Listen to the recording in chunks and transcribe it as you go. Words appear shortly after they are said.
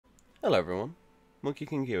Hello everyone,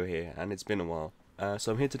 MonkeyKingHero here, and it's been a while.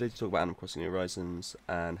 So I'm here today to talk about Animal Crossing New Horizons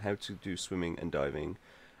and how to do swimming and diving.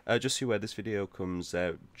 Just so you aware, this video comes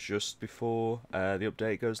out just before the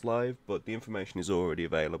update goes live, but the information is already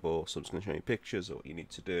available, so I'm just going to show you pictures of what you need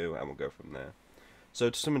to do, and we'll go from there. So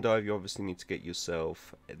to swim and dive, you obviously need to get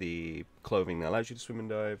yourself the clothing that allows you to swim and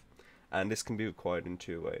dive, and this can be acquired in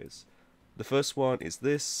two ways. The first one is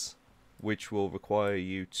this, which will require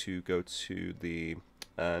you to go to the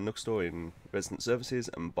Nook store in Resident Services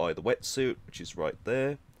and buy the wetsuit, which is right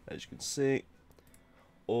there, as you can see.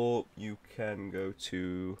 Or you can go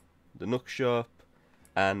to the Nook shop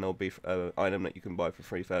and there'll be an item that you can buy for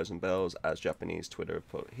 3,000 bells, as Japanese Twitter have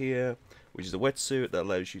put here, which is a wetsuit that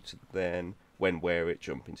allows you to then, when wear it,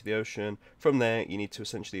 jump into the ocean. From there, you need to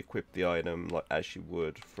essentially equip the item like as you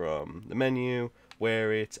would from the menu,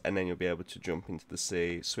 wear it, and then you'll be able to jump into the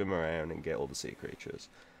sea, swim around, and get all the sea creatures.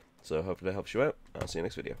 So hopefully that helps you out. I'll see you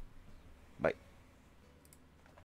next video. Bye.